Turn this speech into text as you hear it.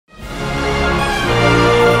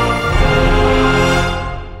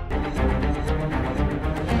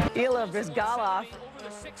Brizgalov,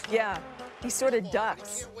 yeah, he sort of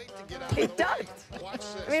ducks. He ducked.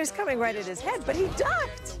 I mean, it was coming right at his head, but he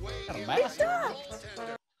ducked. He ducked.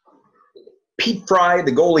 Pete Fry,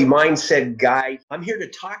 the goalie mindset guy. I'm here to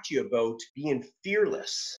talk to you about being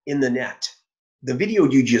fearless in the net. The video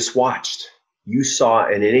you just watched, you saw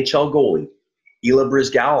an NHL goalie, Ilya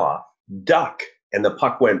Brizgalov, duck, and the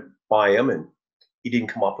puck went by him, and he didn't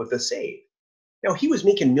come up with a save. Now, he was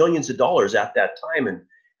making millions of dollars at that time, and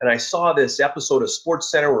I saw this episode of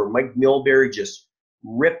SportsCenter where Mike Milbury just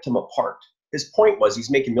ripped him apart. His point was he's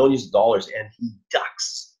making millions of dollars, and he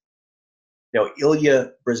ducks. Now,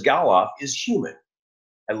 Ilya Brizgalov is human.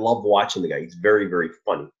 I love watching the guy. He's very, very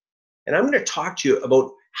funny. And I'm going to talk to you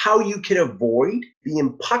about how you can avoid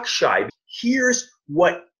being puck shy. Here's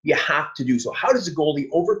what you have to do. So how does a goalie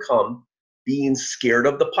overcome being scared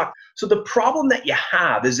of the puck? So the problem that you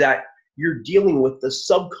have is that you're dealing with the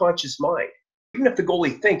subconscious mind. Even if the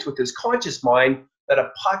goalie thinks with his conscious mind that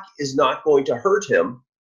a puck is not going to hurt him,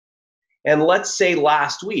 and let's say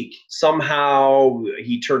last week, somehow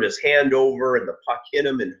he turned his hand over and the puck hit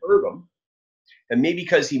him and hurt him. And maybe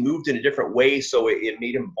because he moved in a different way, so it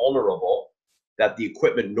made him vulnerable, that the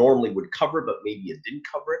equipment normally would cover, but maybe it didn't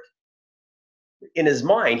cover it. In his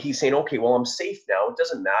mind, he's saying, okay, well, I'm safe now. It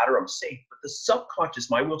doesn't matter. I'm safe. But the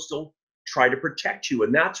subconscious mind will still try to protect you.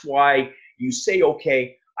 And that's why you say,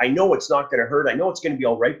 okay, I know it's not going to hurt. I know it's going to be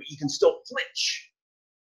all right, but you can still flinch.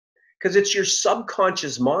 Because it's your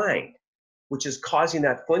subconscious mind which is causing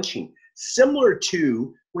that flinching. Similar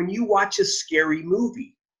to when you watch a scary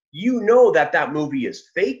movie. You know that that movie is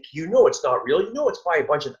fake. You know it's not real. You know it's by a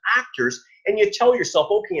bunch of actors. And you tell yourself,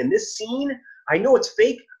 okay, in this scene, I know it's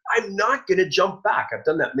fake. I'm not going to jump back. I've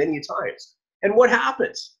done that many times. And what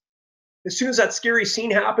happens? As soon as that scary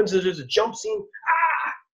scene happens, there's a jump scene.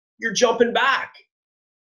 You're jumping back.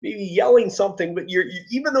 Maybe yelling something, but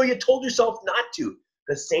even though you told yourself not to,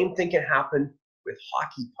 the same thing can happen with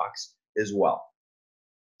hockey pucks as well.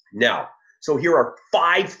 Now, so here are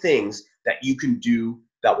 5 things that you can do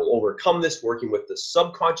that will overcome this, working with the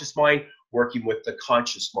subconscious mind, working with the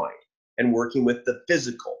conscious mind, and working with the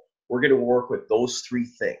physical. We're going to work with those 3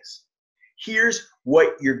 things. Here's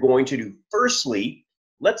what you're going to do. Firstly,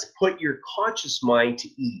 let's put your conscious mind to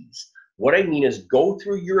ease. What I mean is go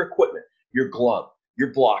through your equipment, your glove,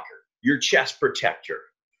 your blocker, your chest protector,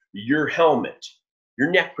 your helmet,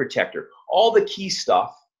 your neck protector, all the key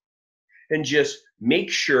stuff, and just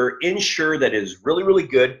ensure that it is really, really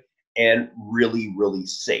good and really, really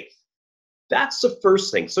safe. That's the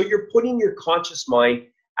first thing. So you're putting your conscious mind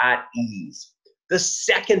at ease. The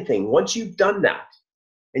second thing, once you've done that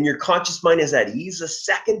and your conscious mind is at ease, the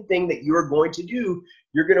second thing that you're going to do,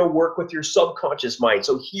 you're going to work with your subconscious mind.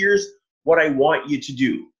 So here's what I want you to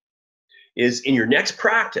do is in your next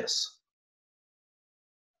practice,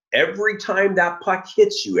 every time that puck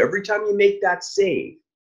hits you, every time you make that save,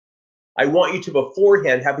 I want you to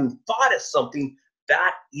beforehand, having thought of something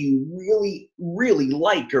that you really, really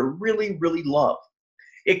like or really, really love.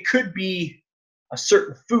 It could be a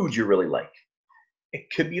certain food you really like. It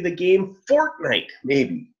could be the game Fortnite,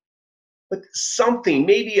 maybe. But something,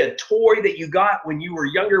 maybe a toy that you got when you were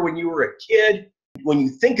younger, when you were a kid. When you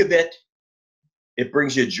think of it, it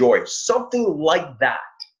brings you joy. Something like that.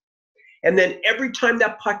 And then every time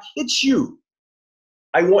that puck hits you,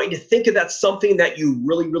 I want you to think of that something that you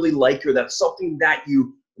really, really like, or that's something that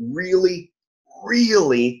you really,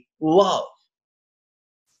 really love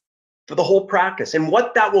for the whole practice. And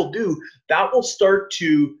what that will do, that will start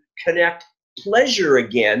to connect pleasure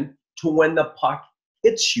again to when the puck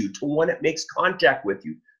hits you, to when it makes contact with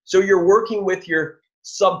you. So you're working with your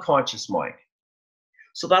subconscious mind.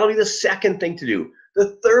 So that'll be the second thing to do.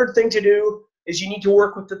 The third thing to do is you need to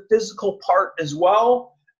work with the physical part as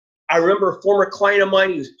well. I remember a former client of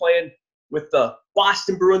mine, he was playing with the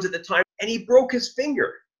Boston Bruins at the time, and he broke his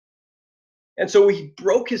finger. And so he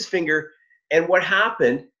broke his finger, and what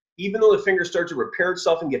happened, even though the finger started to repair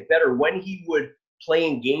itself and get better, when he would play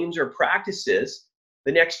in games or practices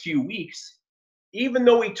the next few weeks, even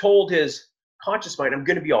though he told his conscious mind, I'm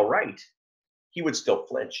going to be all right, he would still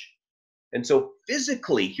flinch. And so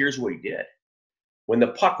physically, here's what he did. When the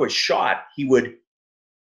puck was shot, he would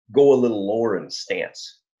go a little lower in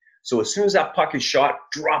stance. So as soon as that puck is shot,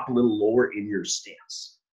 drop a little lower in your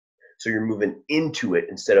stance. So you're moving into it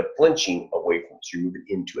instead of flinching away from it. So you're moving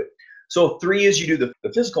into it. So 3 is you do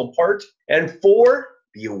the physical part. And 4,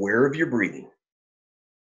 be aware of your breathing.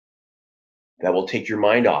 That will take your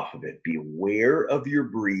mind off of it. Be aware of your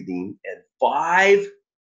breathing. And 5,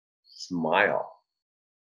 smile.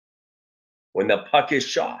 When the puck is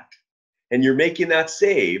shot and you're making that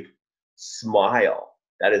save, smile.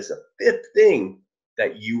 That is the 5th thing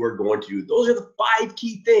that you are going to do. Those are the 5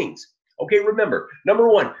 key things. Okay, remember, number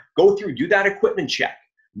 1, go through, do that equipment check.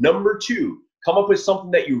 Number 2, come up with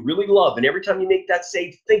something that you really love, and every time you make that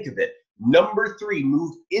save, think of it. Number 3,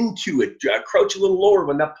 move into it, crouch a little lower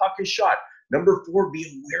when that puck is shot. Number 4,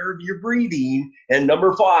 be aware of your breathing. And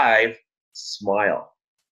number 5, smile.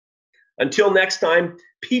 Until next time,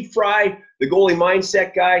 Pete Fry, the goalie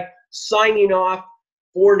mindset guy, signing off.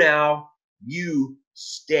 For now, you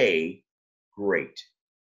stay great.